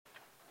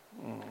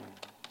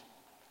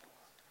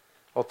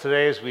Well,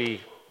 today as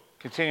we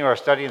continue our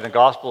study in the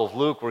Gospel of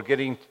Luke,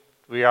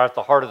 we are at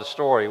the heart of the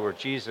story where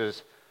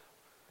Jesus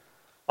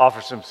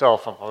offers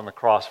himself up on the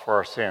cross for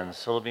our sins.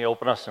 So let me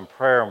open us in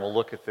prayer and we'll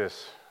look at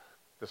this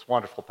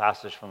wonderful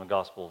passage from the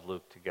Gospel of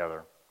Luke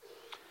together.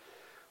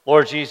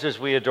 Lord Jesus,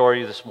 we adore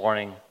you this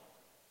morning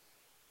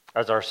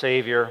as our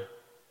Savior,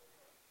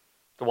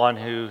 the one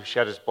who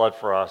shed his blood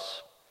for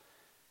us.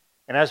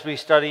 And as we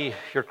study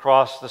your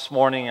cross this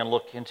morning and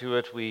look into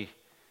it, we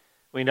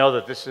know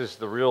that this is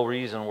the real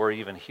reason we're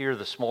even here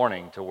this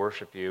morning to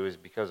worship you, is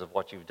because of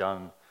what you've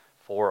done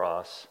for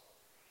us.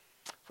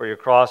 For your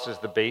cross is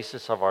the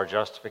basis of our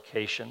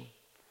justification.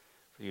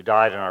 For you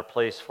died in our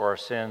place for our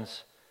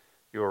sins.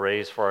 You were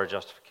raised for our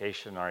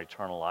justification and our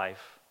eternal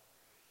life.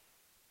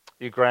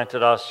 You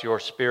granted us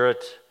your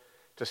Spirit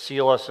to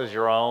seal us as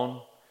your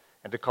own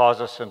and to cause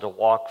us to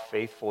walk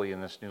faithfully in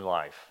this new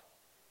life.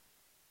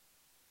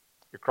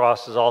 Your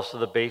cross is also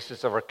the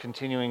basis of our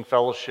continuing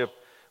fellowship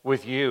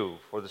with you,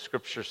 for the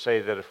scriptures say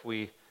that if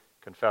we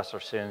confess our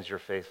sins, you're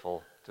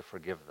faithful to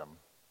forgive them.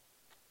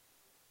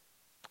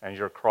 And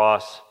your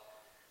cross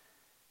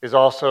is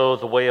also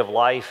the way of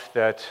life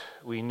that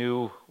we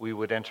knew we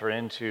would enter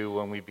into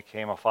when we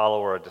became a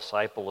follower, a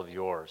disciple of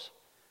yours.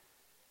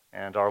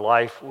 And our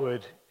life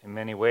would, in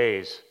many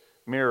ways,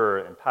 mirror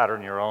and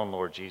pattern your own,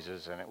 Lord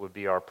Jesus, and it would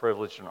be our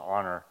privilege and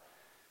honor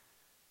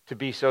to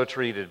be so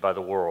treated by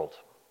the world.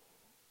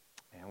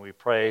 And we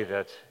pray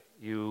that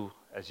you,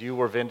 as you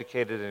were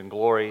vindicated in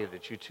glory,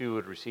 that you too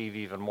would receive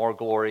even more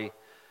glory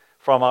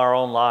from our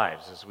own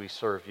lives as we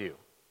serve you.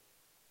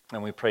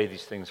 And we pray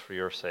these things for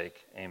your sake.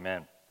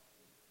 Amen.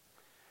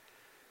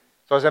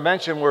 So as I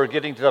mentioned,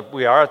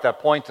 we are at that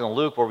point in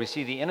Luke where we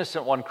see the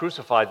innocent one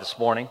crucified this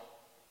morning.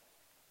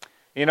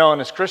 You know, and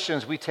as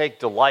Christians, we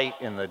take delight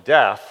in the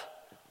death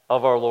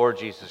of our Lord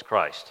Jesus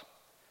Christ.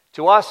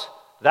 To us,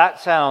 that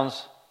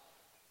sounds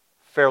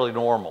fairly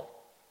normal.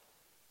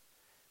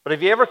 But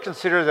have you ever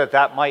considered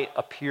that might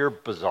appear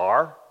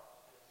bizarre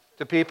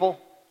to people?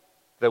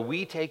 That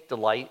we take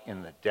delight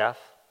in the death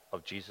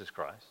of Jesus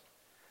Christ?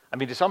 I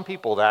mean, to some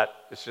people that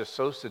is just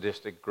so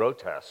sadistic,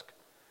 grotesque,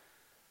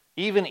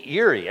 even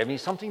eerie. I mean,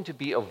 something to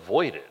be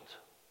avoided.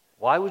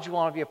 Why would you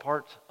want to be a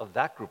part of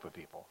that group of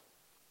people?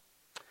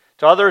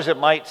 To others, it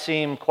might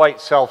seem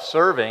quite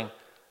self-serving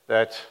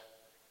that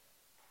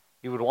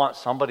you would want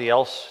somebody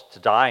else to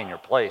die in your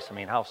place. I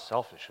mean, how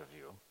selfish of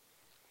you.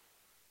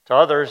 To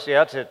others,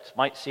 yet, it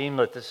might seem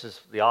that this is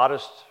the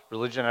oddest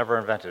religion ever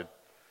invented.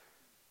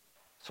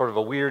 Sort of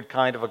a weird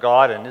kind of a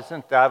God, and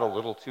isn't that a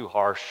little too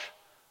harsh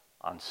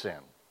on sin?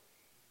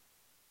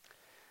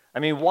 I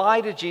mean, why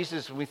did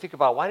Jesus, when we think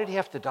about why did he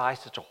have to die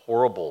such a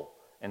horrible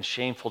and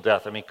shameful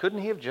death? I mean,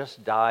 couldn't he have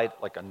just died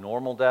like a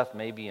normal death,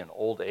 maybe in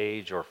old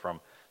age or from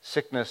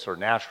sickness or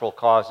natural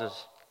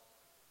causes?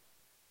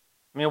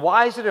 I mean,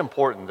 why is it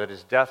important that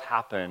his death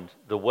happened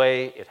the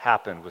way it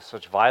happened with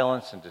such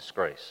violence and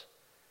disgrace?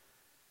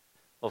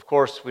 Well, of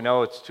course, we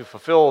know it's to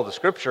fulfill the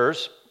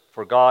scriptures,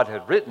 for God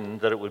had written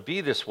that it would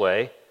be this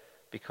way,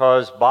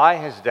 because by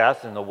his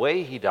death and the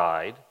way he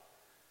died,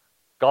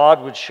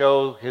 God would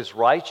show his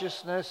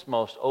righteousness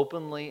most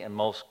openly and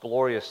most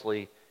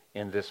gloriously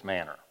in this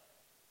manner.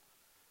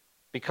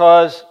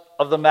 Because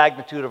of the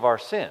magnitude of our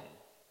sin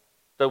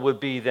that would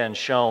be then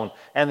shown,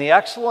 and the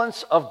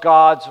excellence of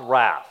God's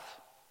wrath.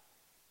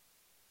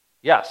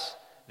 Yes,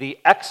 the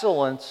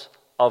excellence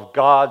of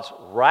God's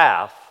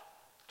wrath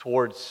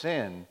towards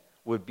sin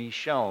would be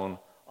shown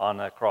on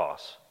that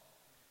cross.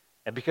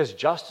 And because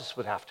justice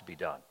would have to be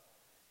done.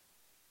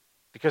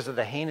 Because of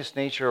the heinous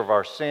nature of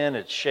our sin,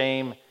 its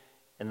shame,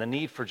 and the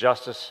need for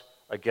justice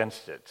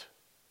against it.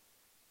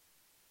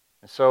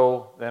 And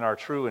so then our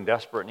true and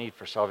desperate need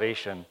for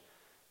salvation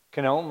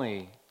can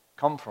only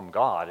come from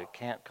God. It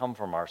can't come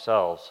from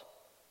ourselves.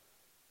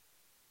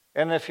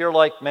 And if you're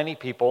like many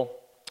people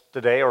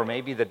today, or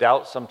maybe the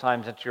doubt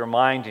sometimes into your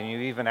mind, and you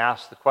even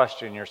ask the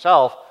question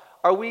yourself,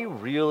 are we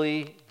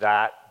really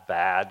that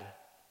bad?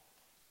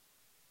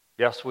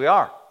 Yes, we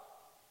are.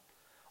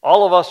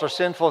 All of us are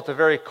sinful at the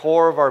very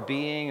core of our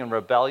being and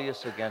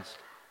rebellious against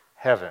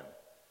heaven.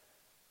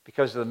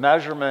 Because the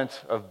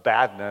measurement of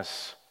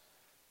badness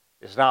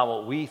is not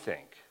what we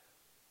think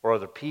or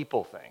other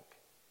people think,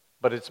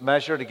 but it's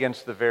measured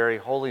against the very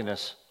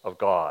holiness of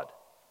God.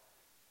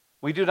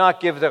 We do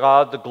not give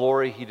God the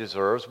glory he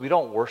deserves. We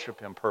don't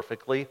worship him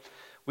perfectly.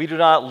 We do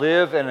not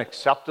live in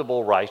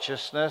acceptable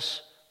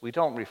righteousness. We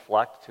don't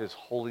reflect his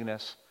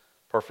holiness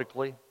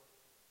perfectly.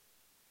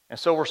 And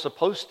so we're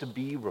supposed to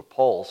be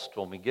repulsed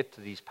when we get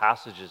to these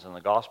passages in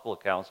the gospel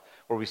accounts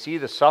where we see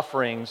the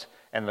sufferings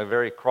and the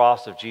very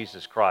cross of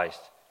Jesus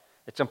Christ.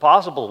 It's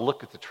impossible to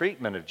look at the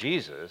treatment of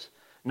Jesus,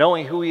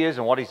 knowing who he is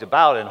and what he's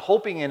about, and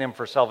hoping in him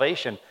for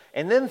salvation,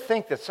 and then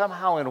think that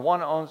somehow in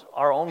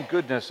our own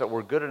goodness that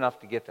we're good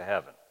enough to get to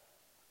heaven.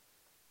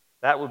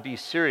 That would be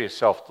serious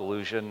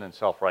self-delusion and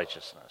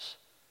self-righteousness,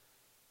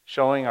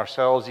 showing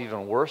ourselves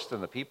even worse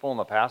than the people in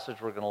the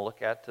passage we're going to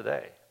look at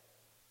today.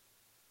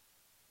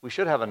 We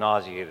should have a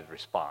nauseated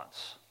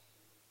response.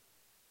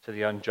 to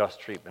the unjust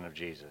treatment of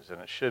Jesus.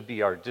 And it should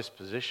be our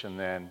disposition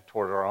then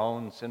toward our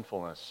own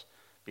sinfulness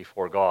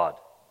before God.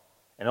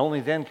 And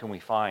only then can we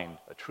find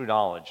a true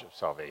knowledge of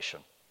salvation.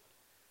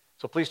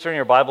 So please turn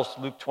your Bibles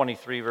to Luke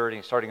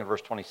 23, starting in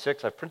verse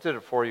 26. I've printed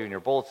it for you in your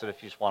bulletin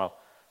if you just want to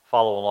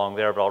follow along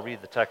there, but I'll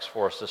read the text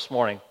for us this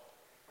morning.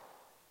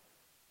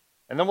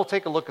 And then we'll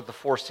take a look at the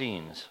four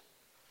scenes.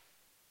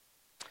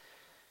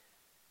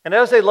 And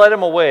as they led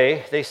him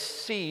away, they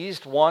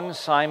seized one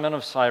Simon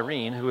of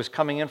Cyrene, who was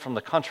coming in from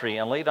the country,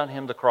 and laid on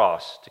him the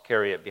cross to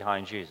carry it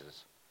behind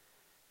Jesus.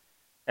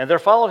 And there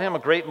followed him a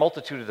great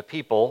multitude of the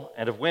people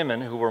and of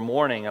women who were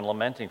mourning and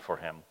lamenting for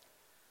him.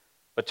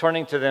 But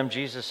turning to them,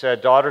 Jesus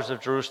said, "Daughters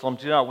of Jerusalem,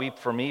 do not weep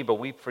for me, but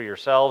weep for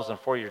yourselves and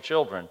for your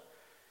children.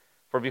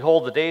 For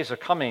behold, the days are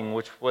coming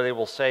where they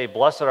will say,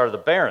 'Blessed are the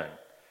barren,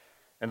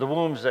 and the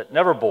wombs that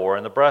never bore,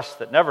 and the breasts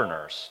that never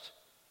nursed.'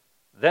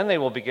 Then they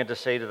will begin to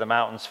say to the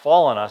mountains,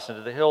 'Fall on us,' and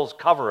to the hills,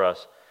 'Cover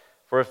us.'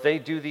 For if they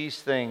do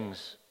these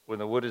things when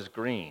the wood is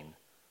green,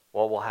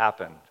 what will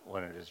happen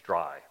when it is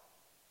dry?"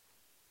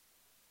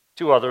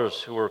 Two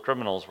others who were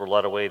criminals were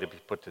led away to be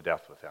put to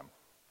death with him.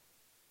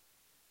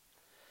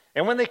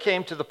 And when they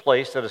came to the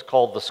place that is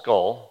called the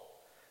Skull,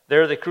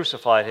 there they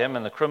crucified him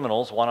and the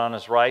criminals, one on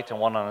his right and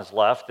one on his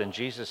left. And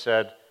Jesus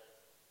said,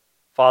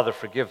 "Father,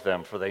 forgive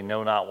them, for they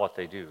know not what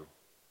they do."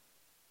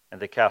 And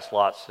they cast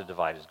lots to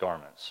divide his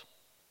garments.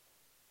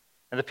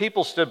 And the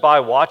people stood by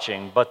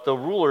watching, but the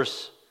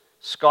rulers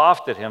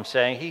scoffed at him,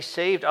 saying, "He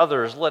saved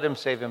others, let him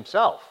save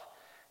himself,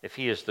 if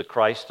he is the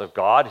Christ of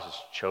God,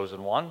 his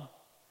chosen one."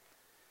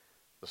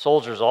 The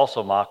soldiers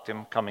also mocked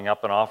him, coming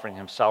up and offering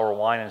him sour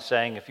wine and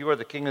saying, "If you are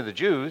the king of the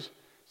Jews,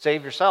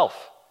 save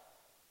yourself."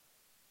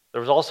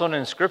 There was also an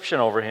inscription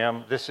over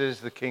him, "This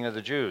is the King of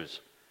the Jews."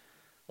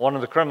 One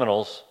of the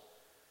criminals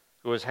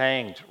who was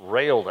hanged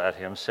railed at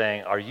him,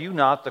 saying, "Are you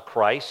not the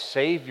Christ?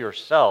 Save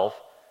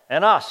yourself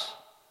and us."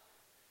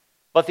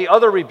 But the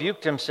other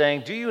rebuked him,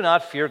 saying, "Do you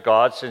not fear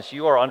God, since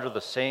you are under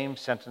the same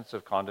sentence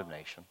of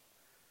condemnation?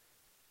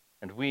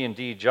 And we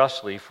indeed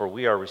justly, for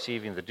we are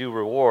receiving the due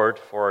reward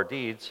for our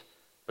deeds,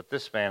 but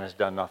this man has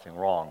done nothing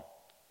wrong."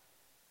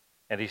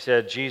 And he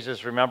said,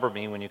 "Jesus, remember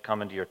me when you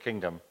come into your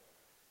kingdom."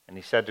 And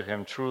he said to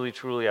him, "Truly,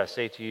 truly, I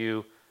say to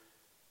you,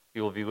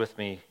 you will be with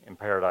me in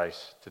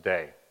paradise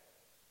today."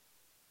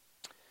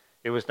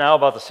 It was now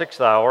about the 6th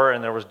hour,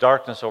 and there was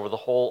darkness over the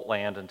whole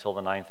land until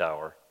the 9th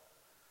hour,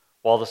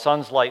 while the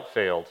sun's light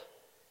failed,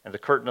 and the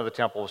curtain of the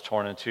temple was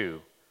torn in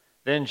two.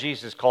 Then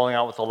Jesus, calling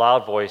out with a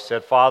loud voice,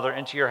 said, "Father,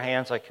 into your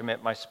hands I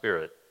commit my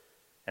spirit."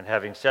 And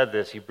having said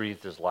this, he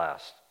breathed his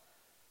last.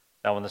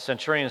 Now when the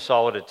centurion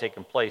saw what had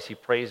taken place, he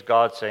praised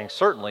God, saying,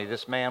 "Certainly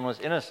this man was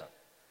innocent."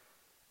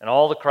 And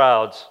all the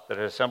crowds that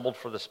had assembled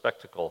for the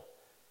spectacle,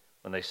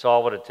 when they saw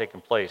what had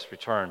taken place,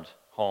 returned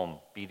home,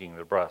 beating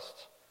their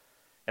breasts.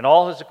 And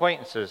all his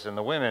acquaintances and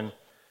the women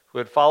who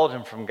had followed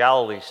him from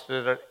Galilee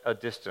stood at a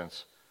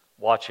distance,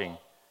 watching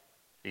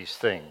these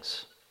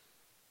things.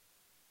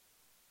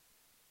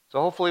 So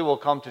hopefully we'll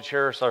come to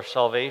cherish our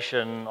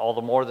salvation all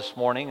the more this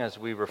morning as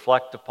we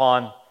reflect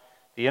upon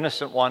the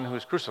innocent one who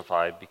is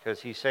crucified,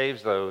 because he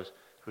saves those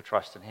who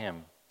trust in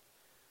him.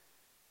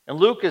 And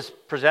Luke is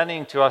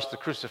presenting to us the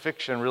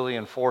crucifixion really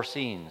in four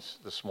scenes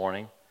this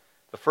morning.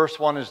 The first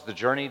one is the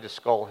journey to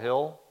Skull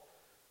Hill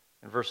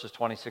in verses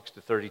 26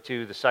 to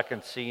 32. The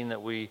second scene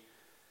that we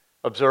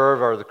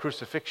observe are the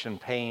crucifixion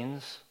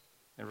pains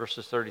in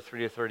verses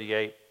 33 to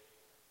 38.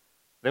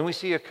 Then we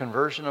see a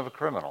conversion of a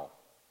criminal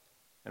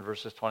in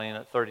verses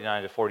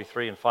 39 to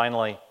 43. And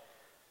finally,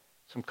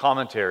 some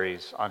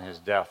commentaries on his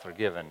death are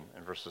given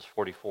in verses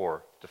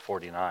 44 to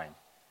 49.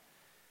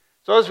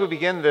 So as we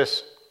begin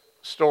this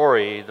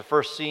story, the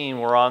first scene,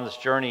 we're on this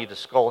journey to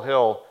Skull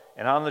Hill,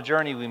 and on the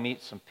journey we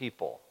meet some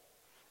people.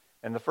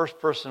 And the first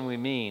person we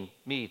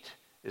meet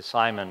is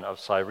Simon of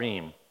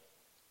Cyrene.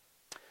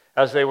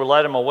 As they were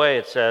led him away,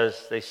 it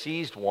says, they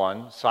seized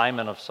one,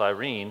 Simon of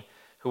Cyrene,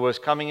 who was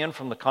coming in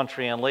from the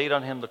country, and laid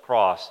on him the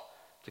cross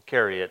to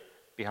carry it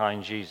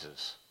behind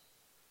Jesus.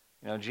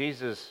 You know,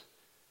 Jesus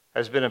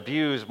has been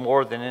abused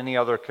more than any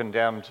other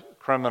condemned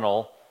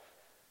criminal.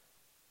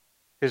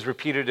 His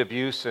repeated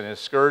abuse and his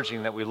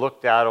scourging that we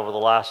looked at over the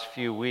last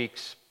few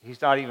weeks,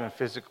 he's not even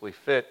physically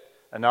fit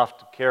enough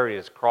to carry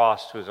his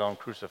cross to his own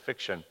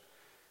crucifixion.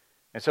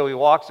 And so he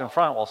walks in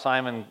front while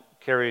Simon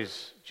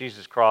carries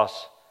Jesus'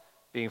 cross,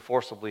 being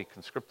forcibly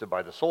conscripted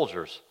by the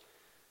soldiers.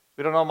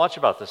 We don't know much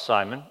about this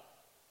Simon,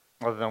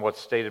 other than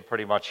what's stated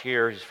pretty much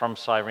here. He's from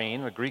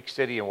Cyrene, a Greek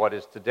city in what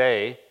is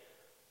today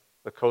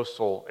the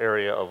coastal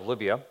area of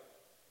Libya.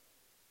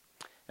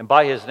 And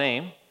by his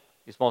name,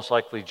 he's most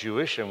likely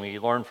Jewish, and we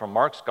learn from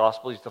Mark's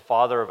gospel he's the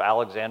father of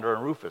Alexander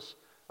and Rufus,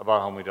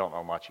 about whom we don't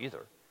know much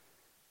either.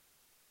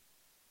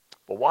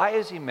 But why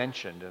is he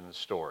mentioned in the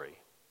story?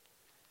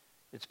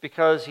 It's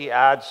because he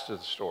adds to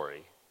the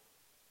story.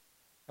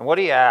 And what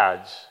he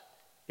adds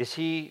is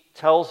he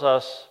tells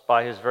us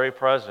by his very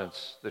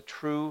presence the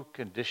true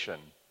condition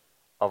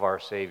of our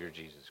Savior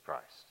Jesus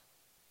Christ.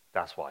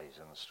 That's why he's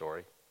in the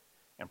story.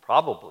 And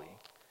probably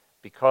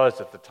because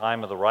at the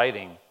time of the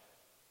writing,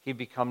 he'd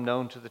become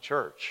known to the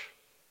church,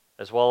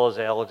 as well as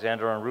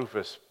Alexander and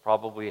Rufus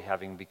probably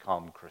having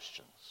become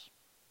Christians.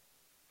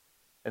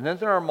 And then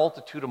there are a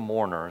multitude of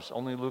mourners.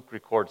 Only Luke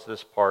records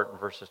this part in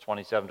verses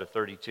 27 to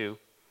 32.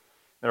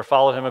 There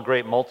followed him a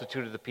great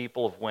multitude of the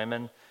people of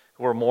women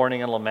who were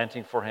mourning and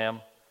lamenting for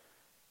him.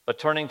 But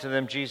turning to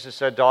them, Jesus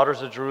said,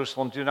 "Daughters of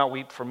Jerusalem, do not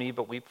weep for me,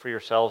 but weep for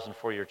yourselves and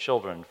for your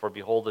children. For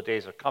behold, the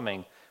days are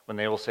coming when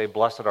they will say,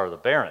 'Blessed are the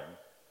barren,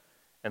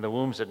 and the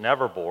wombs that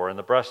never bore, and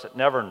the breasts that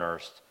never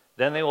nursed.'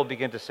 Then they will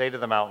begin to say to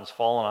the mountains,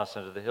 'Fall on us,'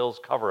 and to the hills,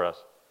 'Cover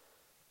us.'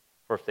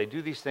 For if they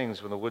do these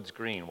things when the wood's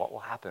green, what will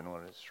happen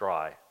when it's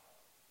dry?"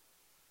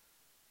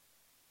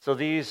 So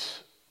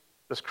this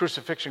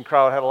crucifixion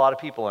crowd had a lot of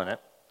people in it.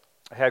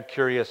 It had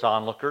curious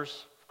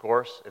onlookers, of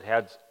course. It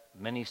had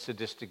many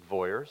sadistic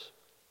voyeurs.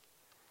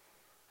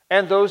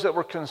 And those that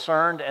were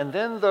concerned, and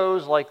then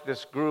those like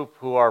this group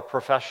who are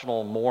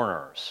professional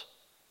mourners.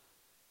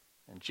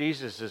 And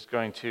Jesus is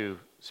going to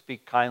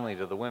speak kindly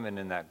to the women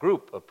in that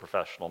group of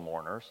professional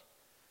mourners.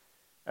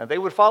 And they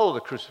would follow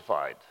the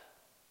crucified,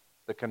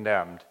 the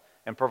condemned,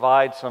 and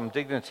provide some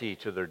dignity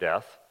to their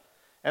death.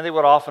 And they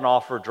would often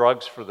offer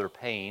drugs for their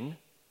pain.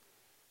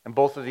 And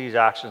both of these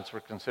actions were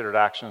considered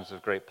actions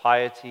of great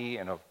piety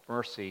and of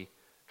mercy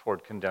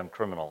toward condemned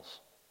criminals.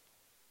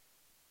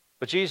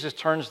 But Jesus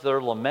turns their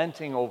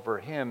lamenting over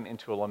him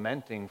into a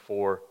lamenting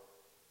for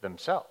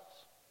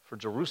themselves, for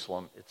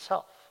Jerusalem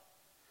itself.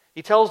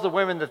 He tells the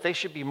women that they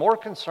should be more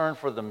concerned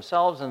for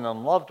themselves and their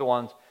loved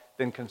ones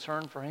than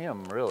concerned for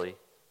him, really.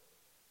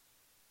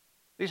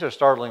 These are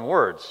startling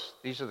words.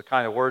 These are the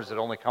kind of words that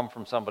only come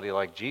from somebody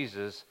like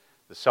Jesus,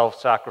 the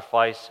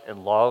self-sacrifice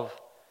and love,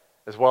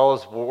 as well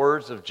as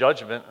words of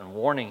judgment and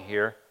warning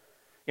here.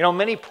 You know,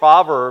 many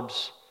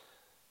proverbs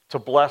to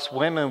bless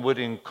women would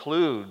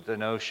include the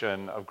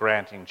notion of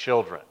granting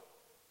children.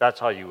 That's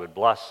how you would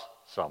bless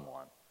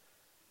someone.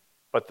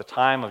 But the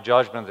time of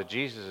judgment that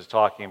Jesus is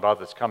talking about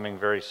that's coming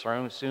very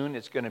soon,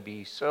 it's going to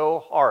be so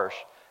harsh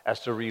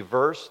as to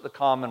reverse the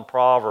common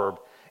proverb.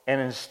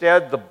 And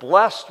instead, the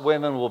blessed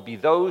women will be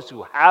those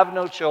who have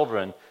no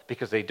children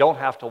because they don't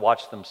have to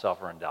watch them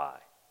suffer and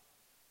die.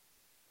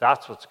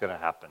 That's what's going to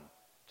happen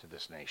to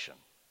this nation.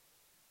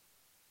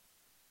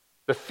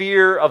 The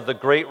fear of the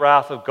great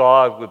wrath of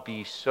God would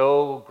be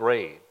so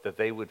great that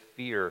they would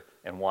fear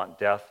and want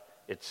death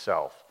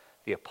itself.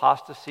 The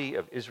apostasy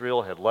of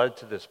Israel had led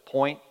to this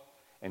point,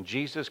 and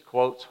Jesus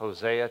quotes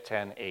Hosea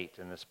 10:8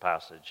 in this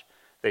passage.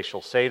 "They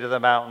shall say to the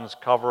mountains,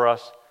 'Cover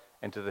us,'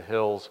 and to the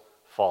hills,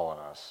 'Fall on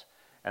us.'"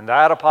 And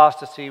that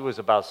apostasy was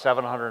about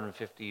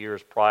 750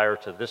 years prior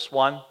to this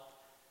one.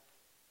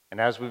 And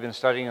as we've been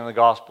studying in the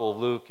Gospel of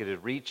Luke, it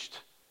had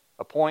reached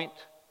a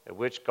point at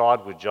which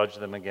God would judge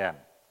them again.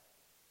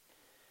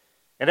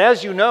 And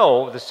as you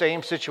know, the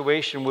same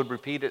situation would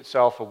repeat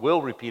itself, or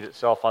will repeat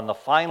itself on the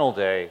final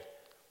day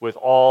with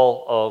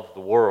all of the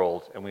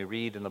world. And we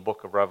read in the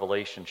book of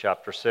Revelation,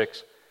 chapter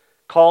 6,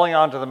 "Calling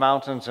onto the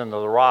mountains and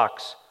the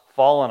rocks,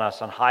 fall on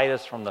us and hide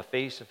us from the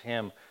face of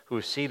him who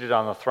is seated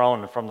on the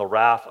throne and from the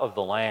wrath of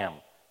the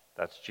Lamb."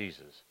 That's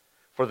Jesus.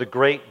 "For the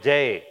great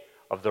day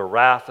of their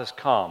wrath has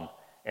come,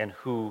 and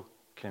who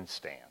can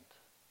stand?"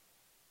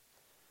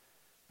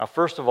 Now,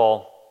 first of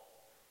all,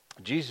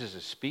 Jesus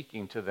is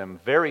speaking to them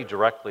very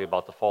directly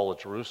about the fall of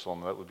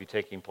Jerusalem that would be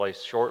taking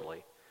place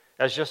shortly,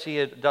 as just he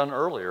had done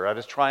earlier at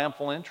his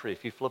triumphal entry.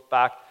 If you flip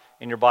back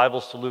in your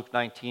Bibles to Luke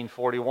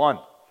 19:41.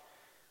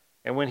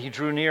 "And when he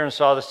drew near and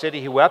saw the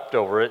city, he wept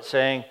over it,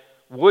 saying,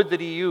 'Would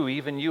that you,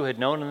 even you, had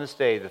known in this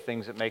day the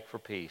things that make for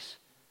peace.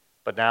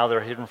 But now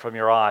they're hidden from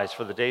your eyes.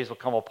 For the days will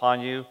come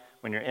upon you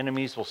when your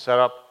enemies will set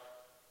up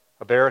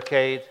a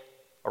barricade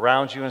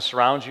around you and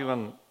surround you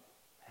and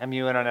hem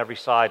you in on every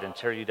side and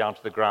tear you down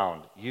to the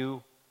ground,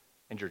 you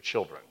and your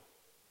children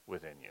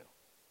within you.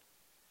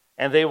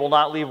 And they will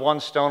not leave one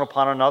stone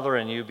upon another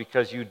in you,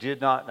 because you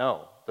did not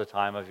know the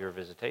time of your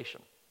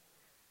visitation.'"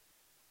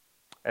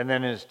 And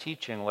then in his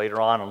teaching later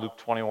on in Luke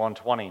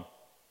 21:20,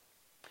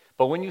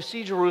 "But when you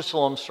see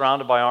Jerusalem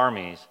surrounded by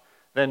armies,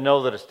 then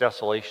know that its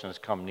desolation has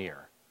come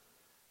near.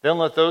 Then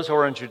let those who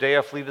are in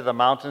Judea flee to the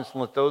mountains,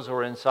 and let those who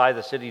are inside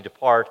the city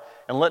depart,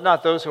 and let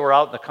not those who are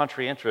out in the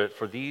country enter it,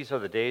 for these are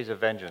the days of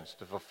vengeance,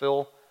 to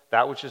fulfill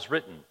that which is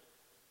written.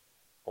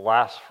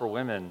 Alas for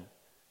women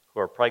who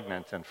are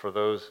pregnant, and for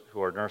those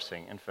who are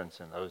nursing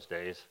infants in those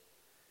days.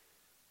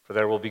 For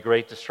there will be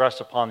great distress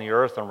upon the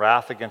earth and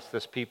wrath against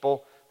this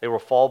people. They will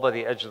fall by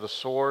the edge of the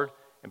sword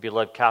and be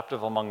led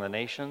captive among the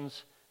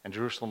nations, and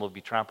Jerusalem will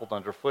be trampled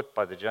underfoot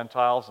by the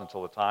Gentiles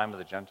until the time of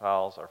the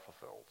Gentiles are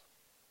fulfilled."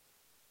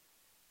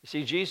 You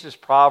see, Jesus'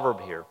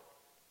 proverb here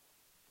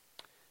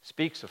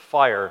speaks of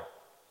fire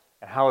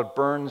and how it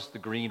burns the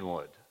green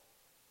wood,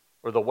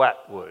 or the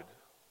wet wood,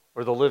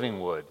 or the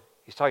living wood.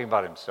 He's talking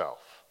about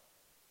himself.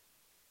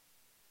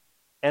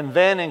 And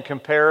then in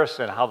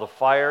comparison, how the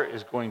fire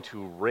is going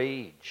to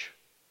rage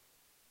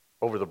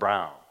over the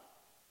brown,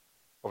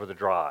 over the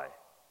dry,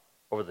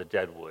 over the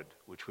dead wood,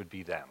 which would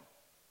be them.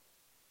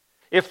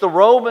 If the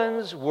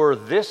Romans were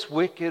this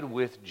wicked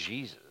with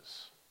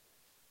Jesus,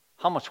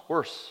 how much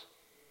worse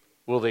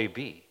will they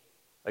be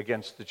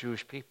against the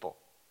Jewish people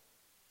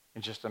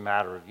in just a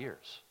matter of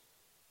years.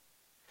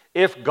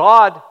 If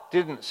God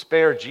didn't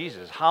spare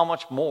Jesus, how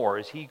much more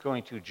is he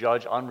going to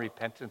judge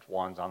unrepentant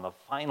ones on the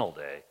final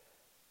day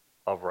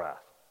of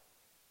wrath?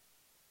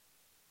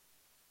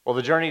 Well,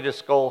 the journey to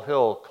Skull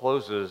Hill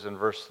closes in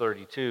verse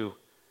 32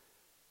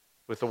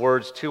 with the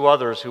words, 2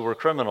 others who were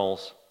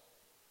criminals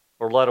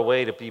were led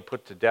away to be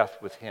put to death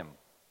with him.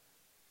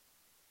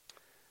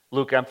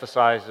 Luke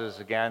emphasizes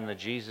again that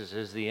Jesus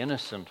is the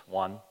innocent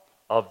one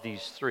of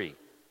these 3.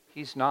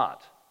 He's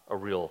not a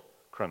real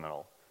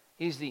criminal.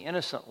 He's the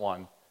innocent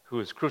one who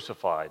is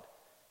crucified,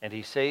 and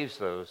he saves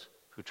those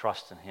who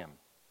trust in him.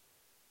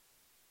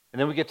 And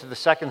then we get to the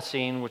second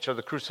scene, which are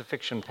the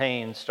crucifixion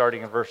pains,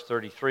 starting in verse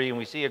 33, and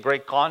we see a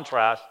great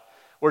contrast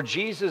where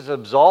Jesus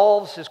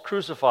absolves his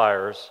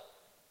crucifiers,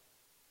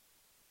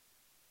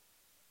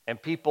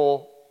 and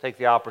people take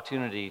the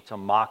opportunity to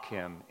mock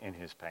him in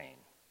his pain.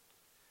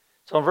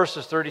 So in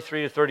verses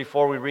 33 to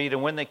 34, we read,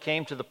 and when they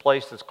came to the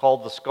place that's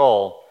called the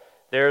Skull,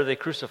 there they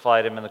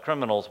crucified him and the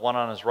criminals, one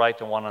on his right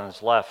and one on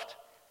his left.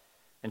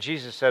 And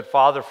Jesus said,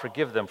 Father,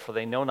 forgive them, for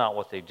they know not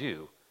what they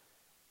do.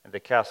 And they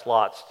cast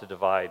lots to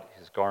divide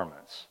his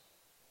garments.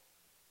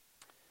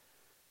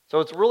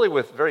 So it's really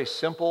with very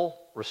simple,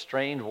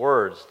 restrained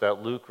words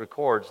that Luke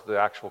records the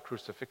actual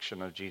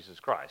crucifixion of Jesus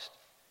Christ.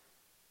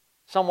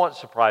 Somewhat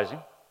surprising.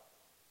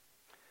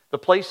 The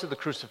place of the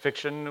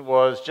crucifixion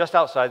was just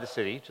outside the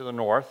city, to the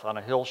north, on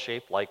a hill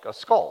shaped like a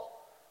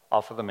skull,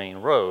 off of the main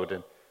road.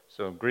 And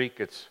so in Greek,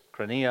 it's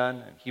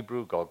Kranion, in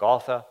Hebrew,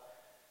 Golgotha,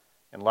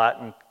 in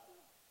Latin,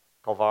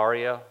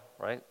 Calvaria,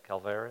 right?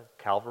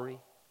 Calvary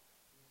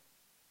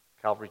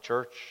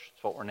Church.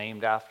 It's what we're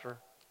named after,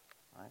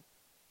 right?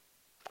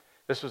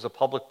 This was a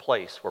public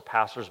place where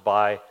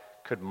passersby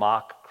could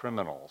mock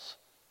criminals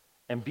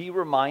and be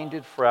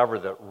reminded forever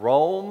that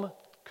Rome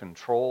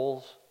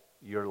controls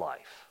your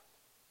life.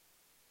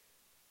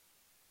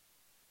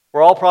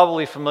 We're all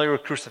probably familiar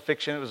with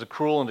crucifixion. It was a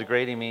cruel and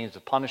degrading means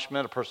of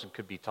punishment. A person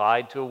could be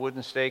tied to a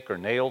wooden stake or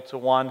nailed to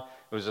one.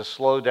 It was a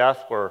slow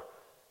death where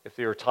if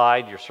you were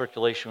tied, your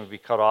circulation would be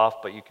cut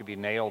off, but you could be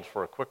nailed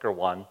for a quicker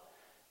one.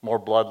 More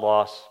blood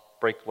loss,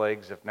 break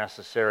legs if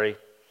necessary.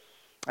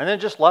 And then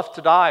just left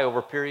to die over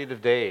a period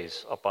of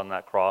days up on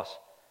that cross.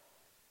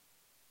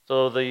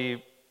 So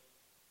the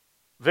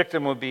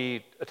victim would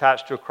be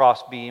attached to a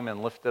cross beam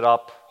and lifted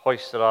up,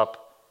 hoisted up,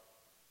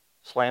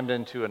 slammed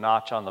into a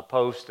notch on the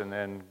post, and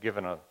then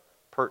given a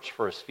perch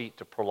for his feet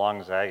to prolong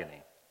his agony.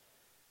 And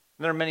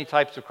there are many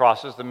types of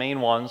crosses. The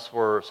main ones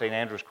were St.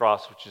 Andrew's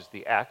cross, which is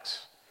the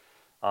X,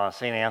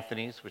 St.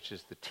 Anthony's, which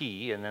is the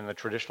T, and then the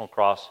traditional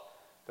cross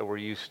that we're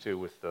used to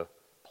with the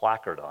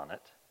placard on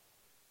it.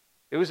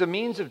 It was a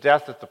means of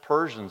death that the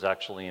Persians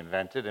actually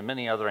invented and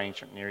many other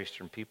ancient Near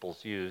Eastern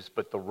peoples used,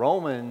 but the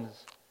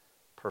Romans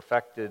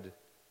perfected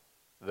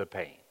the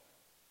pain.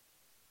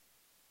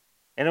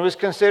 And it was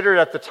considered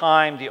at the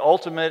time the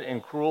ultimate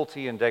in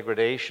cruelty and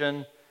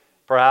degradation,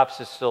 perhaps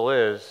it still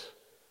is,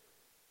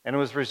 and it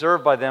was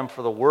reserved by them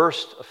for the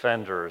worst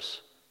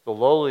offenders, the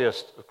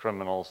lowliest of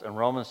criminals, and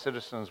Roman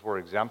citizens were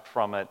exempt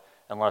from it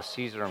unless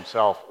Caesar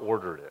himself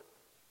ordered it.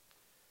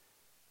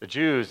 The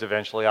Jews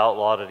eventually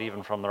outlawed it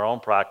even from their own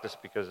practice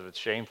because of its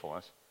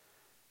shamefulness.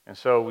 And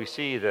so we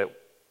see that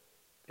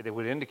it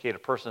would indicate a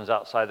person is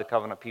outside the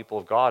covenant people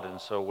of God,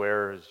 and so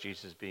where is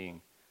Jesus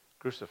being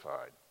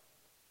crucified?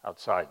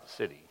 Outside the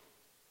city.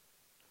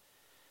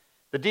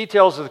 The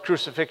details of the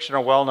crucifixion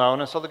are well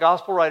known, and so the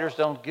gospel writers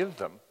don't give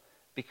them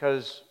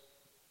because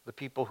the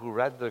people who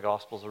read the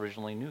gospels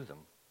originally knew them.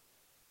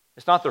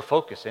 It's not their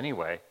focus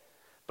anyway,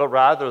 but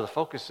rather the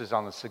focus is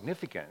on the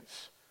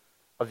significance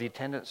of the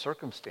attendant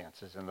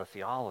circumstances and the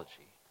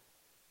theology.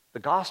 The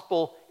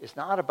gospel is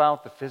not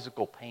about the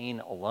physical pain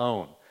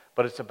alone,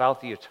 but it's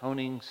about the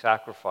atoning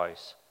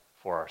sacrifice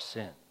for our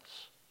sins.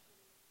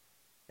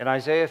 In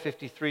Isaiah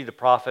 53, the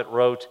prophet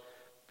wrote,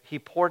 He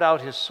poured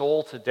out his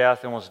soul to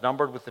death and was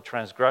numbered with the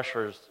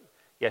transgressors,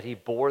 yet he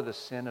bore the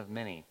sin of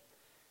many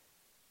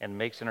and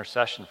makes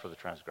intercession for the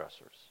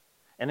transgressors.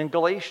 And in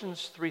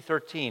Galatians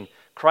 3:13,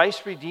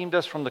 Christ redeemed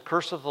us from the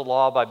curse of the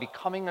law by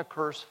becoming a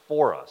curse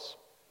for us.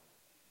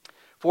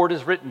 For it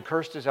is written,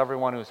 cursed is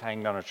everyone who is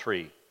hanged on a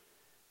tree,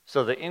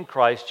 so that in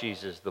Christ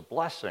Jesus the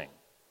blessing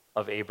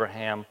of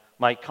Abraham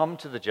might come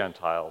to the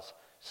Gentiles,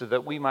 so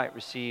that we might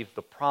receive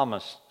the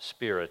promised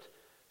Spirit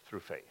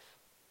through faith.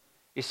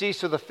 You see,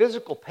 so the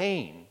physical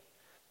pain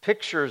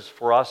pictures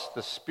for us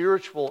the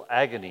spiritual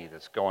agony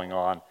that's going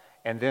on,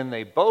 and then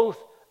they both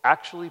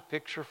actually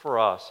picture for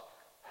us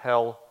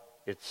hell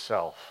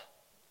itself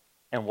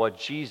and what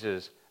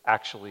Jesus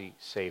actually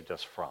saved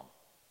us from.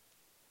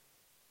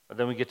 But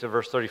then we get to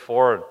verse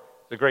 34,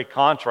 the great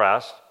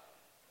contrast.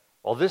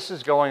 While this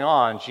is going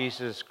on,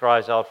 Jesus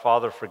cries out,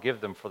 Father, forgive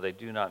them, for they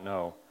do not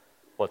know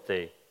what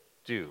they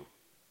do.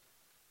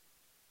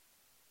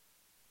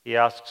 He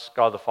asks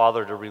God the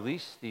Father to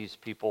release these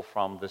people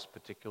from this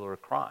particular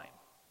crime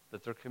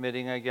that they're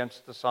committing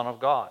against the Son of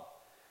God.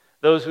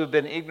 Those who have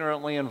been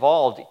ignorantly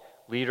involved,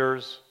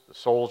 leaders, the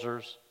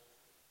soldiers,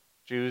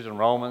 Jews and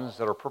Romans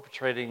that are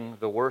perpetrating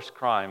the worst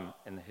crime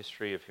in the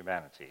history of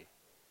humanity.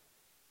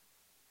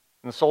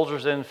 And the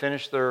soldiers then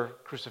finish their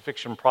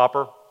crucifixion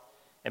proper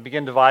and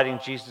begin dividing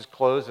Jesus'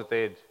 clothes that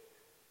they had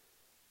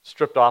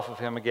stripped off of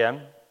him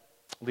again,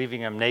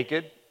 leaving him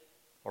naked,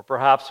 or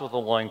perhaps with a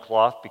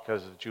loincloth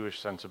because of Jewish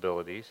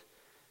sensibilities.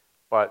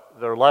 But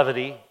their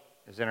levity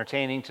is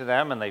entertaining to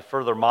them, and they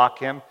further mock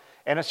him.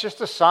 And it's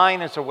just a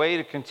sign, it's a way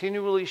to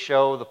continually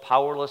show the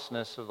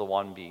powerlessness of the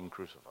one being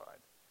crucified.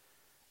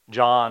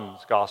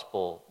 John's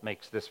gospel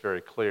makes this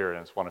very clear,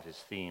 and it's one of his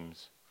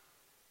themes.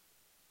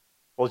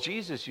 Well,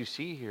 Jesus, you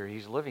see here,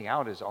 he's living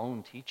out his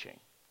own teaching.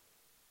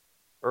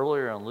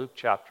 Earlier in Luke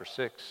chapter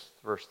 6,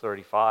 verse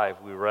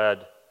 35, we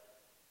read,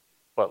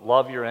 "But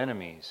love your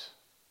enemies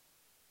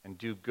and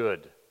do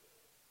good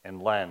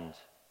and lend,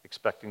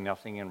 expecting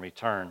nothing in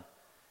return.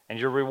 And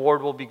your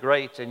reward will be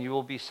great, and you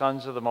will be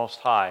sons of the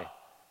Most High,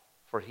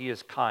 for he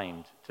is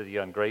kind to the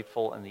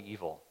ungrateful and the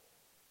evil.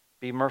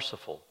 Be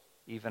merciful,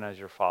 even as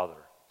your Father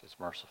is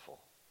merciful."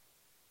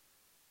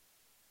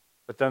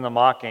 But then the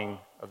mocking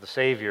of the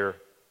Savior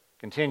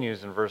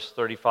continues in verse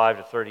 35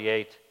 to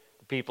 38.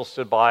 The people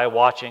stood by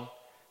watching.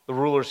 The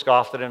rulers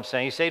scoffed at him,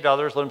 saying, "He saved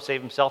others, let him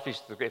save himself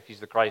if he's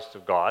the Christ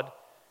of God,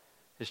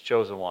 his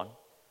chosen one."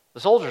 The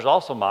soldiers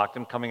also mocked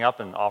him, coming up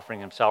and offering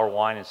him sour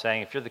wine and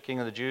saying, "If you're the king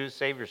of the Jews,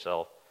 save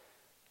yourself."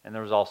 And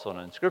there was also an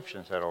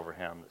inscription set over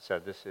him that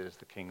said, "This is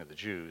the King of the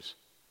Jews."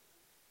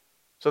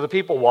 So the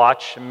people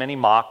watch, and many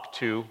mock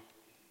too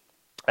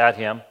at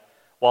him,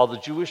 while the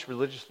Jewish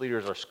religious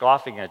leaders are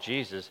scoffing at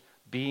Jesus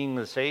being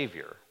the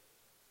Savior.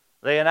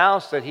 They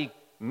announce that he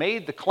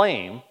made the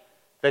claim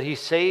that he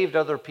saved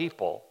other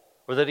people,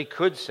 or that he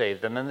could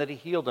save them, and that he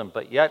healed them,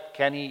 but yet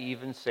can he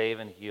even save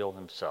and heal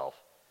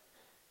himself?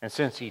 And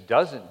since he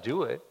doesn't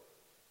do it,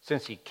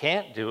 since he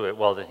can't do it,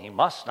 well, then he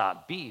must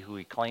not be who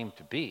he claimed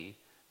to be,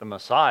 the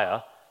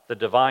Messiah, the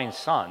divine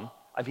Son.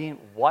 I mean,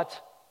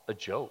 what a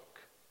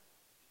joke.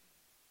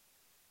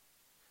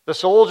 The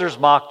soldiers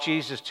mocked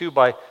Jesus too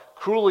by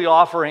cruelly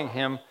offering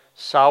him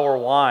sour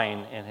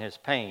wine in his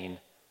pain.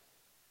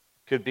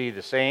 Could be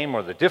the same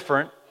or the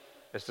different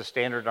as the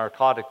standard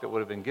narcotic that would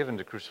have been given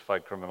to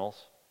crucified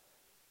criminals.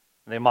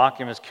 And they mock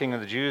him as King of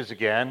the Jews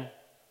again,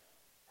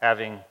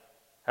 having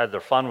had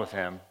their fun with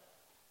him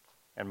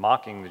and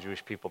mocking the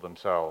Jewish people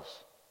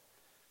themselves.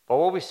 But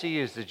what we see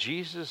is that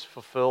Jesus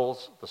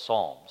fulfills the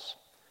Psalms.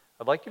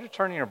 I'd like you to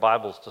turn in your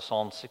Bibles to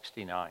Psalm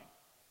 69,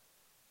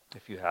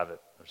 if you have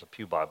it. There's a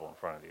pew Bible in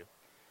front of you.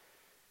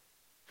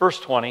 Verse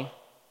 20,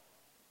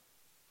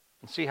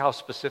 and see how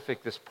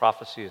specific this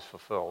prophecy is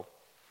fulfilled.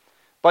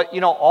 But,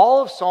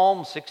 all of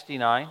Psalm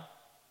 69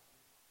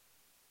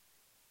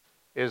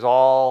 is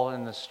all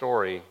in the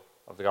story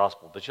of the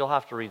gospel. But you'll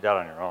have to read that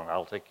on your own.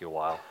 That'll take you a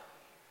while.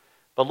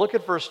 But look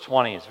at verse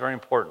 20. It's very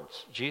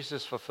important.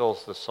 Jesus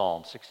fulfills the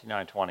psalm,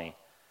 69:20.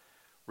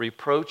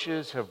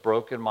 "Reproaches have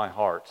broken my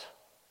heart,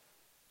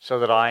 so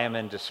that I am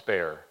in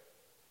despair.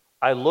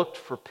 I looked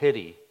for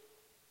pity,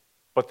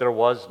 but there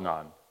was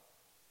none,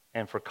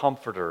 and for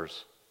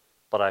comforters,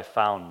 but I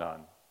found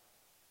none.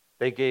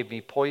 They gave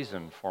me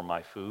poison for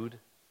my food,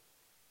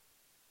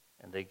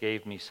 and they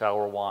gave me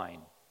sour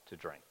wine to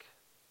drink."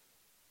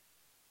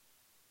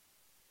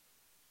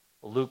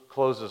 Luke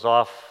closes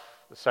off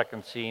the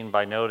second scene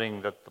by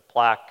noting that the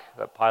plaque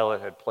that Pilate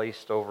had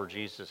placed over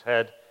Jesus'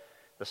 head,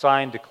 the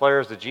sign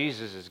declares that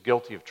Jesus is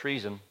guilty of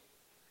treason.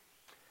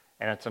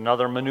 And it's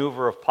another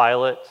maneuver of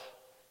Pilate.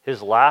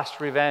 His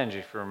last revenge,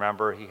 if you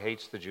remember, he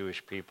hates the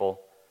Jewish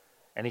people.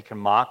 And he can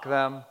mock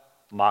them,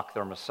 mock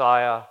their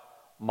Messiah,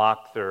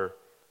 mock their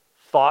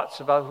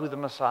thoughts about who the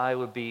Messiah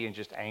would be, and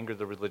just anger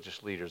the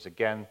religious leaders.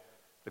 Again,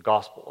 the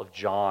Gospel of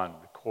John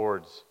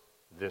records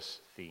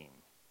this theme.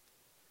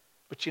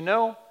 But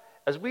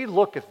as we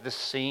look at this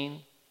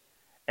scene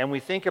and we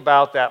think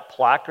about that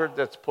placard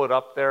that's put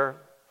up there,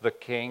 the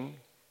King,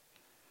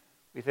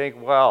 we think,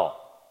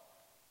 well,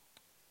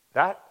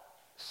 that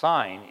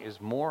sign is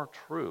more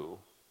true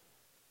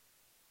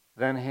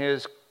than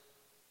his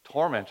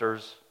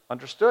tormentors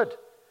understood.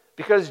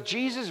 Because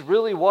Jesus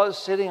really was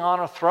sitting on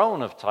a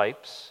throne of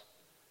types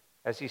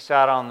as he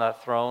sat on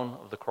that throne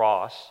of the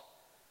cross,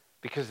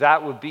 because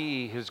that would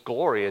be his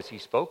glory as he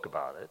spoke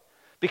about it,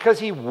 because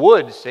he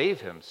would save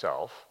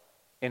himself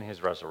in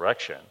his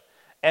resurrection,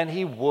 and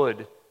he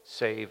would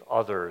save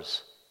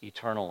others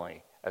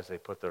eternally as they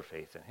put their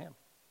faith in him.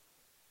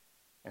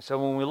 And so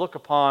when we look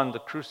upon the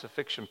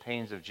crucifixion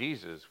pains of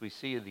Jesus, we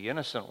see the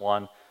innocent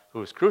one who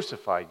was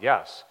crucified,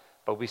 yes,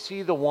 but we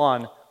see the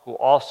one who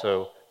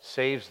also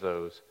saves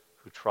those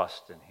who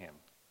trust in him.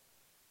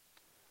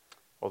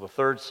 Well, the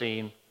third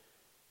scene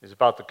is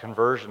about the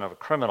conversion of a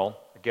criminal.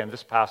 Again,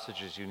 this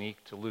passage is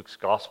unique to Luke's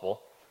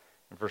gospel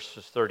in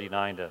verses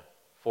 39 to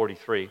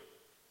 43.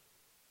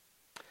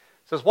 It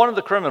says, "One of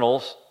the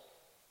criminals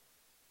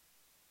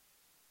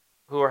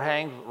who were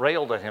hanged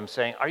railed at him,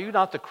 saying, 'Are you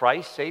not the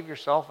Christ? Save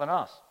yourself and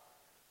us.'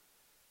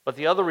 But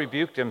the other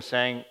rebuked him,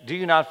 saying, 'Do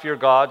you not fear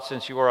God,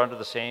 since you are under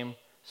the same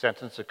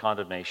sentence of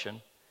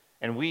condemnation?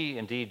 And we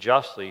indeed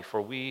justly, for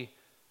we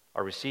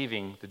are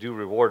receiving the due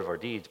reward of our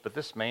deeds. But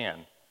this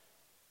man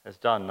has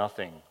done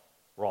nothing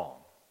wrong.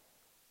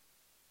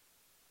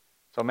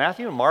 So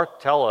Matthew and Mark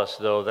tell us,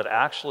 though, that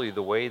actually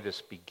the way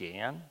this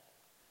began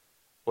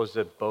was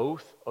that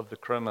both of the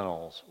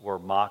criminals were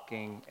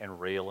mocking and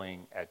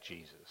railing at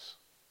Jesus.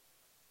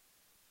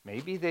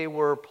 Maybe they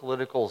were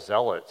political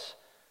zealots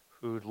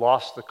who'd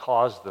lost the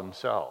cause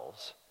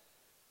themselves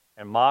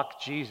and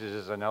mocked Jesus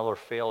as another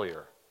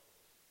failure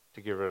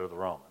to get rid of the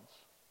Romans.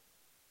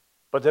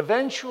 But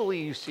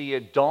eventually, you see,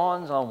 it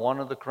dawns on one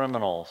of the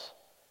criminals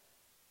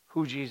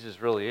who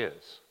Jesus really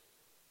is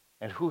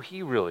and who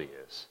he really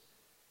is.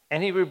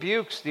 And he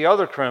rebukes the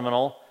other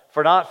criminal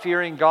for not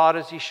fearing God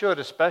as he should,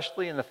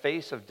 especially in the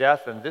face of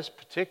death, and this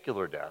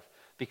particular death,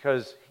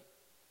 because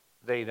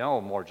they know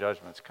more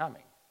judgment's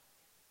coming.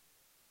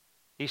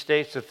 He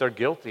states that they're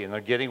guilty and they're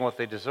getting what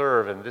they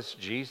deserve, and this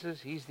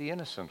Jesus, he's the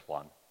innocent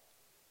one.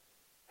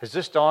 Has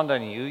this dawned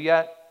on you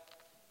yet?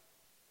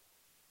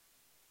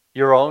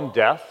 Your own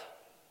death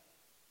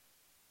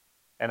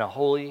and a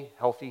holy,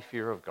 healthy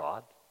fear of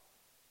God?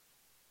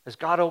 Has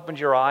God opened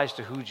your eyes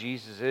to who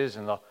Jesus is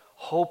and the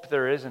hope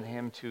there is in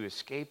him to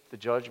escape the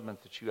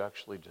judgment that you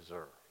actually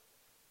deserve?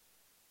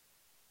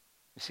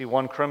 You see,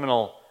 one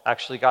criminal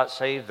actually got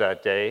saved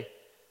that day.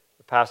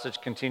 The passage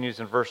continues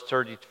in verse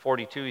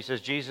 42. He says,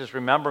 Jesus,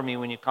 remember me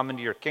when you come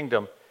into your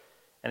kingdom.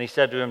 And he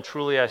said to him,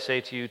 truly I say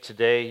to you,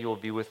 today you will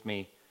be with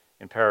me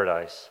in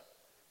paradise.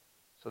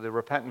 So the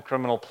repentant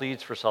criminal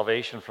pleads for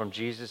salvation from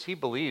Jesus. He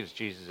believes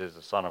Jesus is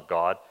the Son of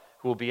God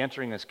who will be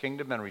entering his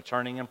kingdom and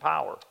returning in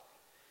power.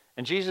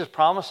 And Jesus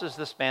promises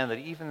this man that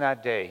even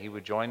that day he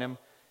would join him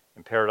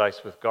in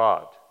paradise with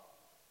God.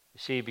 You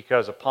see,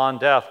 because upon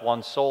death,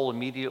 one's soul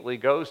immediately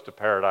goes to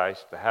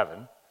paradise, to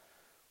heaven,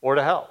 or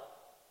to hell.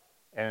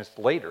 And it's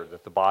later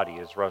that the body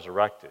is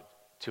resurrected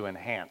to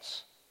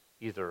enhance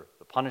either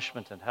the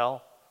punishment in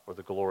hell or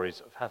the glories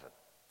of heaven.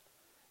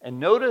 And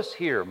notice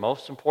here,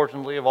 most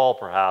importantly of all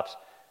perhaps,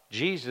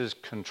 Jesus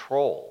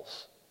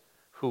controls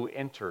who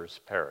enters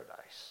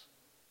paradise.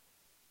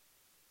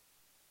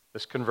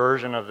 This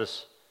conversion of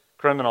this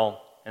criminal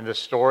in this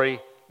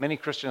story, many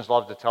Christians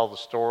love to tell the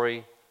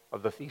story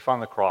of the thief on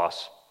the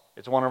cross.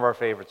 It's one of our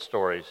favorite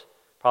stories,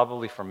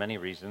 probably for many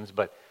reasons,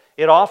 but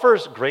it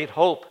offers great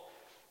hope.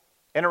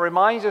 And it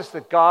reminds us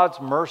that God's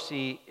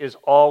mercy is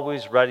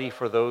always ready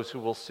for those who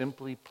will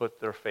simply put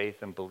their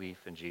faith and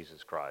belief in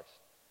Jesus Christ.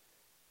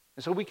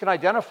 And so we can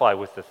identify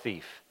with the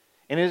thief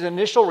in his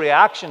initial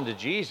reaction to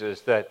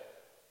Jesus that,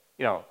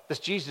 this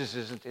Jesus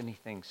isn't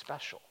anything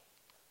special.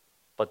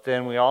 But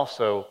then we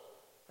also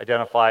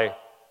identify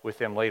with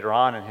him later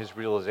on in his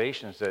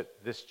realizations that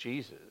this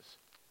Jesus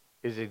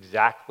is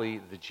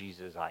exactly the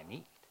Jesus I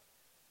need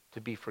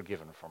to be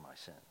forgiven for my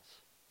sins.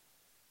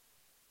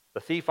 The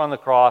thief on the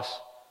cross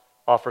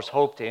offers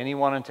hope to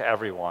anyone and to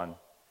everyone,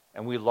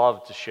 and we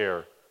love to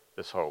share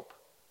this hope.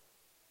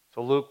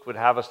 So Luke would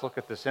have us look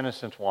at this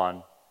innocent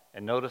one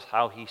and notice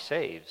how he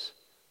saves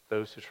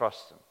those who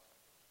trust him,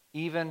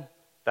 even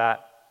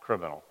that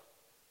criminal.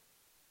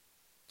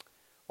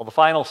 Well, the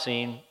final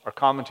scene are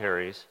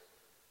commentaries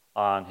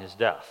on his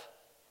death,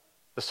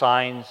 the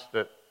signs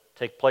that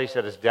take place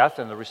at his death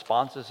and the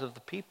responses of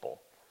the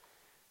people.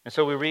 And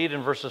so we read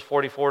in verses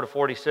 44 to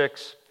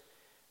 46,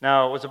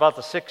 now it was about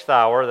the 6th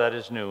hour, that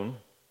is noon,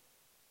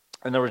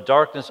 and there was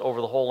darkness over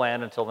the whole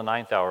land until the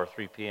 9th hour,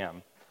 3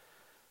 p.m.,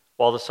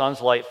 while the sun's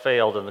light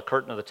failed and the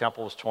curtain of the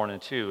temple was torn in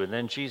two. And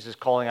then Jesus,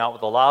 calling out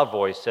with a loud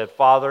voice, said,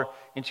 Father,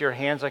 into your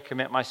hands I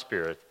commit my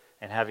spirit.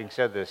 And having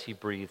said this, he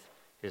breathed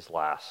his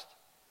last.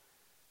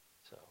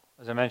 So,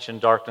 as I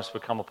mentioned, darkness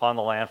would come upon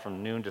the land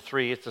from noon to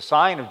 3. It's a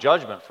sign of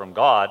judgment from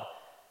God.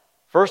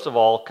 First of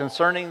all,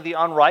 concerning the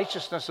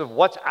unrighteousness of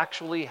what's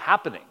actually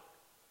happening.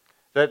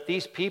 That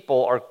these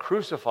people are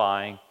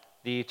crucifying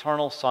the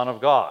eternal Son of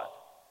God.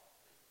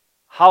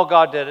 How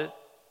God did it,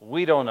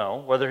 we don't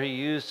know. Whether he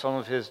used some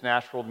of his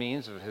natural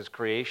means of his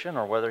creation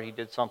or whether he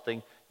did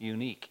something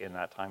unique in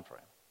that time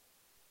frame.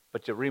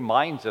 But it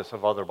reminds us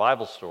of other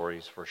Bible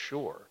stories for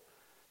sure.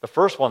 The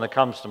first one that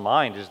comes to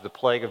mind is the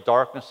plague of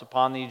darkness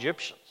upon the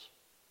Egyptians.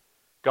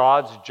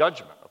 God's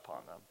judgment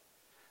upon them.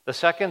 The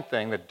second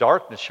thing that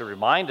darkness should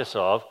remind us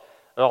of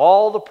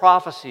all the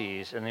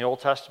prophecies in the Old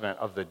Testament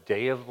of the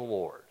day of the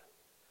Lord,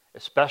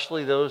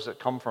 especially those that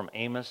come from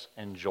Amos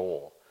and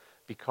Joel,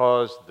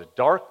 because the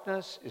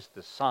darkness is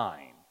the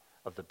sign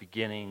of the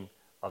beginning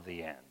of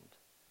the end.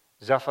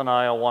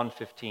 Zephaniah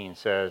 1:15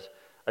 says,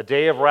 a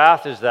day of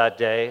wrath is that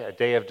day, a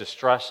day of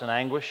distress and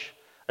anguish,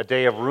 a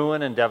day of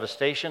ruin and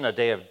devastation, a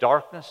day of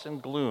darkness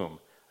and gloom,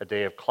 a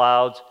day of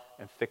clouds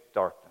and thick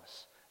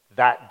darkness.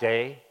 That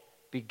day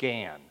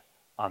began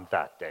on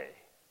that day.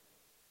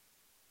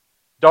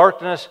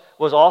 Darkness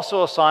was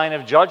also a sign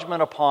of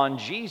judgment upon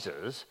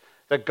Jesus,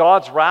 that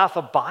God's wrath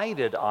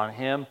abided on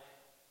him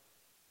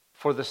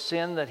for the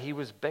sin that he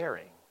was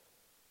bearing.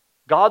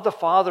 God the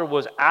Father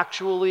was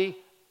actually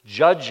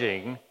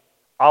judging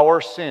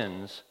our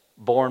sins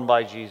borne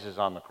by Jesus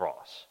on the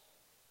cross.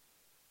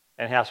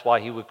 And that's why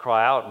he would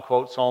cry out and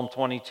quote Psalm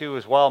 22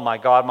 as well, my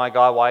God,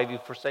 why have you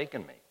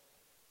forsaken me?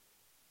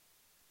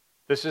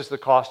 This is the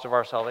cost of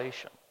our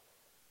salvation.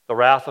 the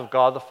wrath of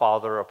God the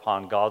Father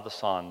upon God the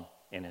Son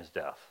in his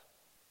death.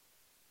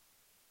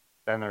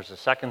 Then there's a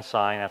second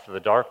sign after the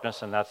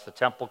darkness, and that's the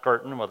temple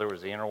curtain, whether it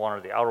was the inner one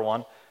or the outer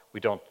one. We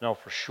don't know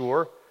for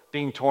sure.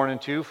 Being torn in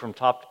two from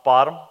top to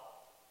bottom.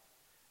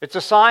 It's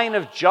a sign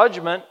of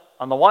judgment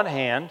on the one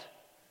hand,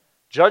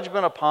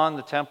 judgment upon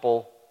the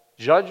temple,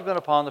 judgment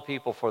upon the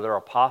people for their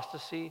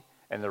apostasy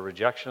and their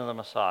rejection of the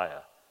Messiah.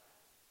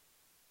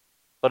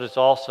 But it's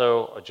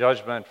also a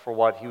judgment for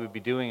what he would be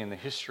doing in the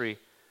history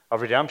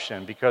of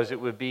redemption, because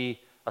it would be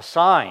a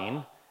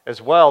sign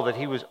as well that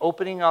he was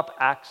opening up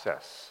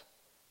access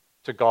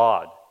to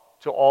God,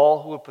 to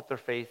all who would put their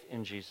faith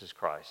in Jesus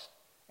Christ.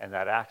 And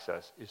that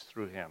access is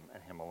through him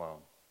and him alone.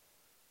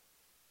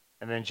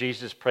 And then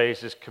Jesus prays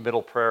his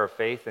committal prayer of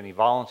faith, and he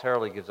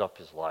voluntarily gives up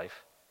his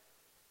life.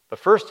 But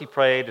first he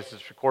prayed, as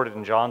is recorded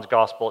in John's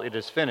Gospel, "It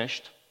is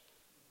finished."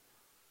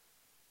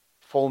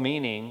 Full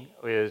meaning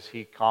is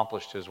he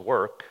accomplished his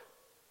work.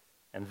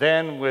 And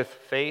then with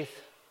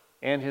faith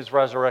and his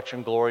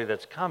resurrection glory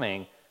that's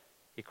coming,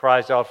 he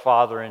cries out,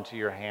 "Father, into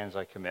your hands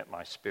I commit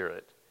my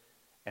spirit."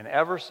 And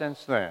ever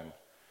since then,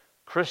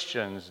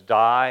 Christians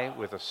die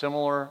with a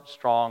similar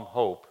strong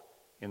hope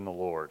in the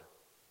Lord.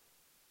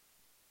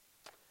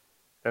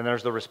 Then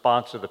there's the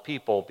response of the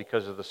people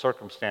because of the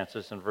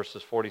circumstances in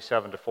verses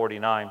 47 to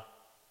 49.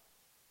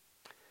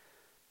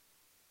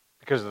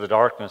 Because of the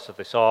darkness that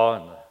they saw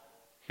and the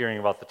hearing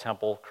about the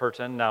temple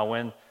curtain. Now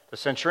when the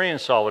centurion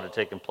saw what had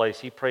taken place,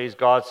 he praised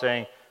God,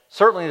 saying,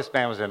 "Certainly this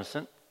man was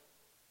innocent."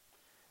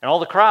 And all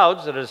the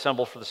crowds that had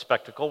assembled for the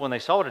spectacle, when they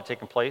saw what had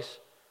taken place,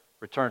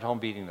 returned home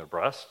beating their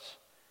breasts.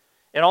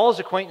 And all his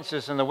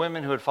acquaintances and the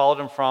women who had followed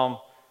him from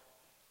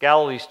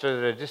Galilee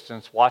stood at a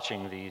distance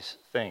watching these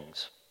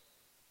things.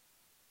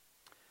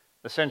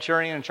 The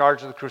centurion in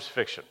charge of the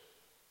crucifixion,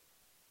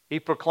 he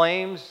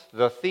proclaims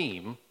the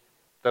theme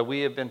that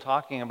we have been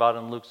talking about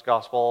in Luke's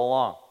gospel all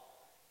along.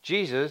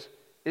 Jesus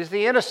is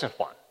the innocent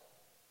one.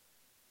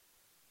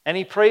 And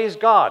he praised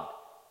God.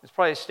 It's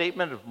probably a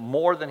statement of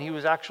more than he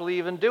was actually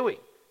even doing.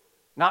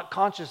 Not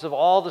conscious of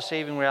all the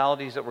saving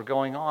realities that were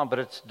going on, but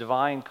it's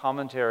divine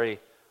commentary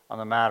on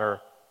the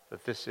matter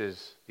that this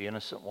is the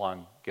innocent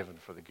one given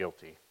for the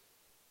guilty.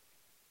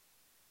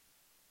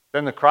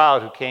 Then the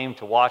crowd who came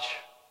to watch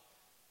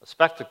a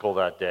spectacle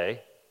that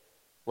day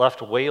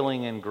left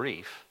wailing in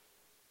grief,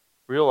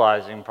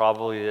 realizing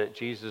probably that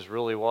Jesus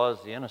really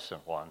was the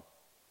innocent one.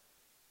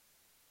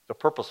 The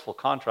purposeful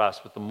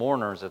contrast with the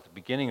mourners at the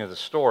beginning of the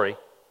story.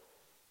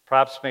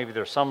 Perhaps maybe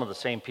they're some of the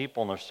same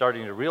people, and they're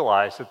starting to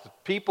realize that the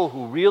people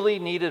who really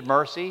needed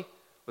mercy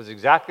was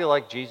exactly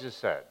like Jesus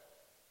said.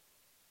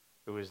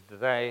 It was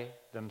they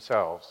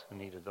themselves who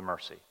needed the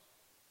mercy.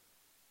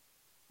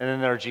 And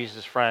then there are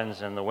Jesus'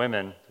 friends and the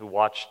women who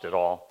watched it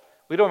all.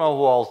 We don't know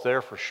who all's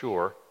there for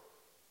sure.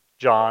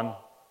 John,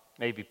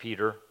 maybe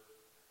Peter.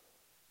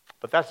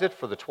 But that's it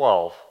for the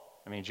 12.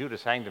 I mean,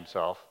 Judas hanged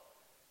himself,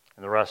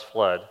 and the rest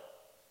fled.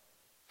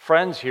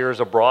 Friends here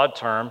is a broad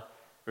term,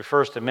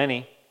 refers to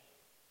many.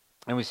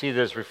 And we see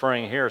this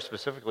referring here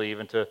specifically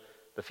even to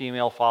the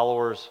female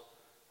followers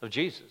of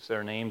Jesus.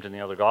 They're named in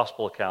the other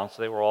gospel accounts.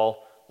 They were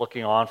all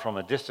looking on from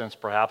a distance,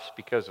 perhaps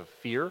because of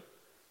fear,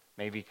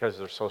 maybe because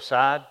they're so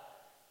sad,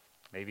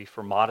 maybe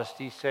for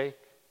modesty's sake,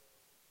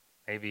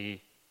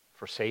 maybe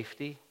for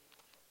safety,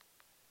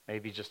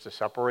 maybe just to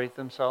separate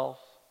themselves.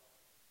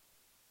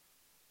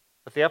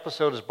 But the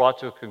episode is brought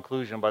to a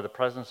conclusion by the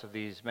presence of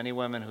these many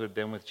women who had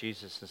been with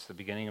Jesus since the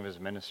beginning of his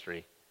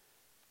ministry.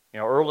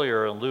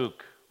 Earlier in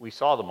Luke, we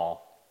saw them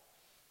all,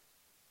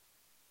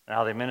 and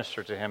how they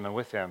ministered to him and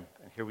with him,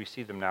 and here we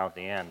see them now at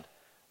the end.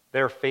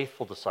 They're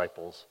faithful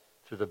disciples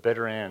through the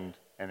bitter end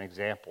and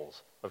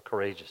examples of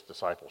courageous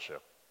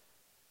discipleship.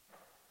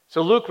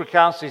 So Luke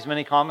recounts these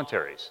many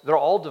commentaries. They're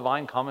all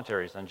divine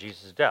commentaries on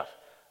Jesus' death.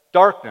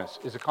 Darkness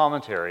is a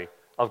commentary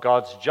of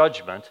God's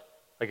judgment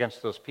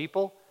against those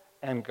people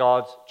and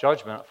God's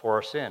judgment for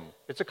our sin.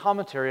 It's a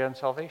commentary on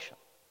salvation.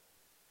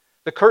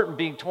 The curtain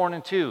being torn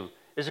in two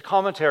is a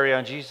commentary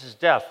on Jesus'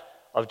 death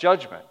of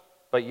judgment,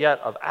 but yet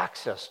of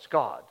access to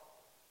God.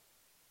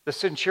 The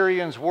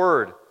centurion's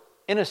word,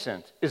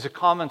 innocent, is a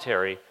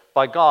commentary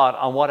by God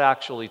on what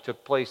actually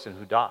took place and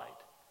who died.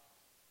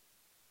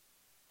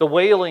 The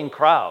wailing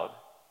crowd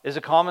is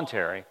a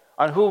commentary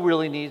on who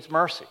really needs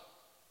mercy.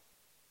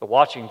 The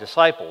watching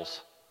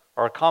disciples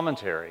are a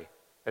commentary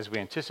as we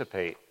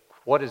anticipate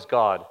what is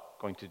God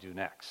going to do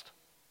next.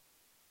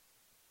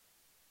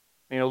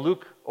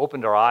 Luke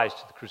opened our eyes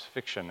to the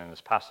crucifixion in this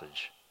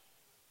passage.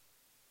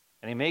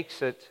 And he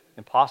makes it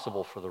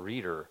impossible for the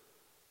reader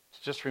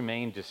to just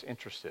remain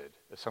disinterested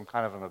as some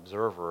kind of an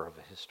observer of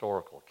a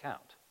historical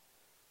account.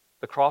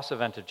 The cross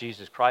event of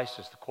Jesus Christ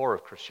is the core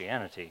of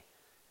Christianity.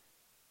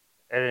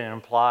 And it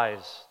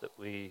implies that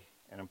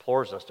and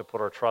implores us to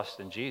put our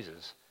trust in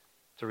Jesus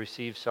to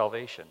receive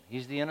salvation.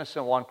 He's the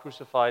innocent one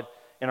crucified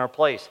in our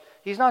place.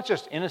 He's not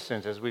just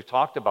innocent, as we've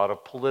talked about,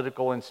 of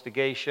political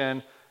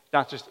instigation,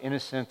 not just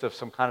innocent of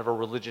some kind of a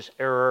religious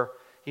error.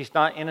 He's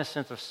not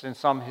innocent in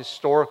some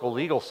historical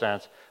legal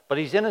sense, but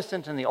he's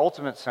innocent in the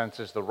ultimate sense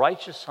as the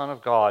righteous Son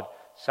of God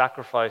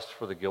sacrificed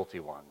for the guilty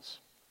ones.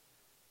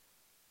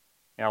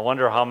 And I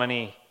wonder how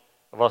many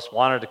of us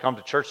wanted to come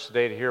to church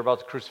today to hear about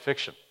the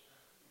crucifixion.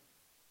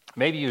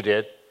 Maybe you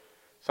did.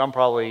 Some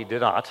probably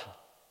did not.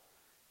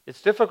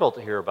 It's difficult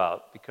to hear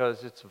about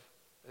because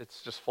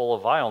it's just full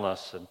of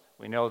vileness, and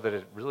we know that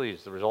it really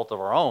is the result of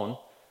our own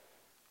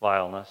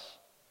vileness,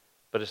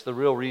 but it's the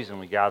real reason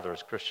we gather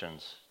as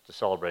Christians to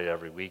celebrate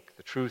every week.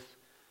 The truth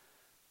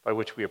by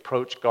which we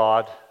approach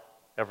God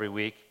every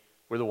week,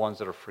 we're the ones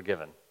that are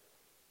forgiven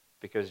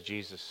because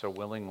Jesus so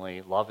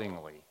willingly,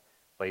 lovingly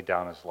laid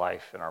down his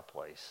life in our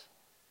place,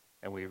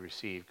 and we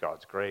receive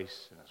God's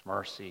grace and his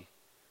mercy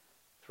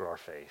through our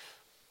faith.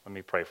 Let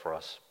me pray for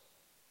us.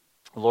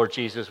 Lord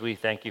Jesus, we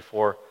thank you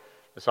for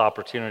this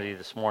opportunity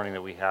this morning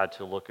that we had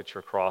to look at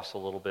your cross a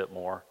little bit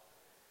more,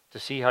 to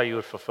see how you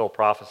would fulfill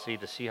prophecy,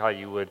 to see how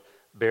you would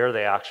bear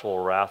the actual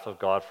wrath of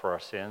God for our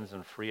sins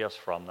and free us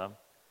from them,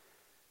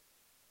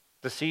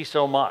 to see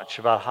so much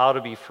about how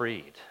to be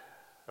freed,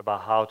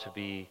 about how to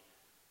be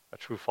a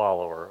true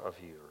follower of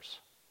yours.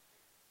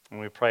 And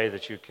we pray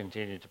that you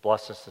continue to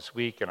bless us this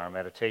week in our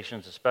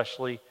meditations,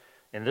 especially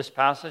in this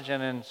passage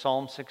and in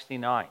Psalm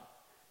 69,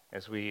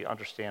 as we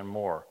understand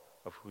more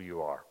of who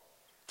you are.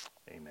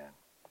 Amen.